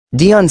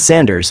Deion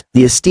Sanders,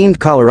 the esteemed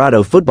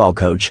Colorado football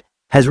coach,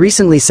 has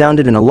recently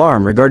sounded an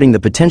alarm regarding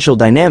the potential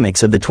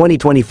dynamics of the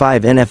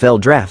 2025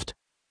 NFL Draft.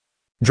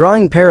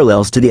 Drawing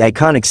parallels to the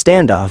iconic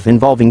standoff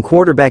involving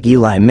quarterback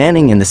Eli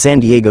Manning and the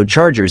San Diego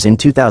Chargers in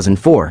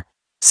 2004,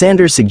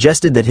 Sanders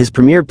suggested that his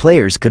premier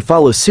players could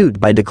follow suit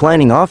by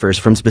declining offers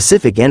from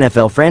specific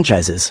NFL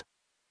franchises.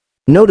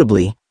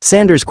 Notably,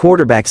 Sanders'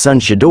 quarterback son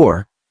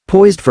Shedeur,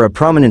 poised for a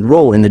prominent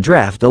role in the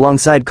draft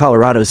alongside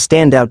Colorado's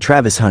standout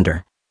Travis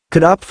Hunter,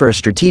 could opt for a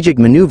strategic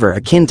maneuver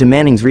akin to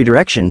Manning's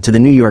redirection to the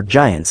New York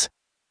Giants.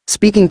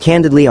 Speaking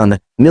candidly on the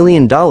 $1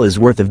 Million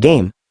Worth of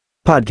Game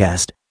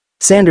podcast,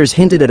 Sanders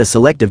hinted at a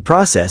selective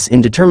process in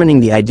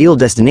determining the ideal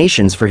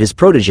destinations for his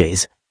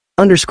proteges,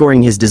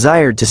 underscoring his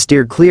desire to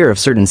steer clear of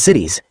certain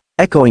cities,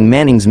 echoing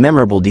Manning's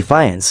memorable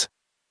defiance.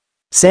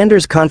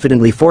 Sanders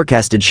confidently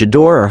forecasted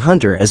Shedeur or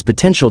Hunter as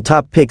potential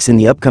top picks in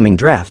the upcoming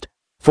draft,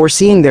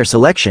 foreseeing their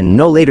selection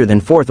no later than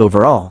 4th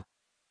overall.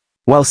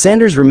 While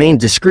Sanders remained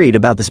discreet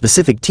about the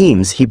specific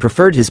teams he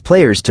preferred his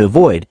players to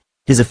avoid,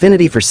 his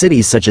affinity for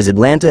cities such as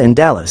Atlanta and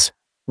Dallas,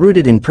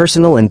 rooted in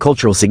personal and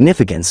cultural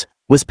significance,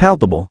 was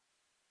palpable.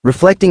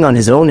 Reflecting on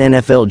his own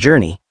NFL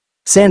journey,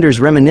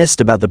 Sanders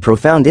reminisced about the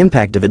profound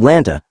impact of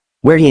Atlanta,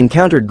 where he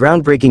encountered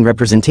groundbreaking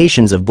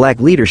representations of black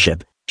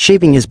leadership,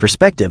 shaping his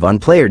perspective on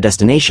player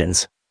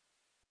destinations.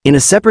 In a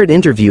separate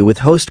interview with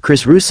host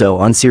Chris Russo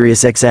on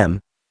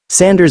SiriusXM,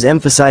 Sanders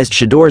emphasized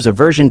Shedeur's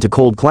aversion to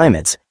cold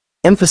climates,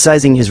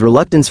 emphasizing his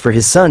reluctance for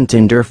his son to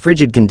endure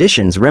frigid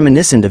conditions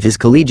reminiscent of his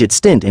collegiate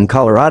stint in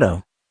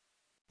Colorado.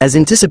 As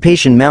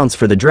anticipation mounts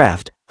for the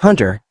draft,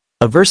 Hunter,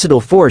 a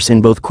versatile force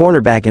in both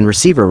cornerback and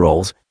receiver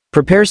roles,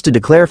 prepares to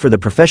declare for the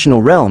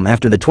professional realm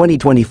after the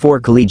 2024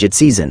 collegiate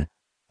season,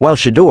 while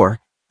Shedeur,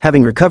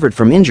 having recovered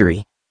from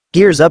injury,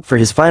 gears up for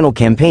his final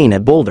campaign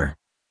at Boulder.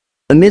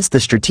 Amidst the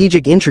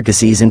strategic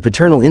intricacies and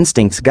paternal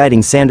instincts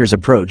guiding Sanders'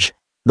 approach,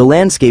 the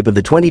landscape of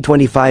the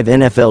 2025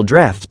 NFL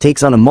Draft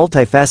takes on a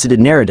multifaceted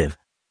narrative,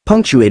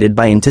 punctuated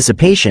by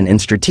anticipation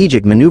and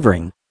strategic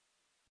maneuvering.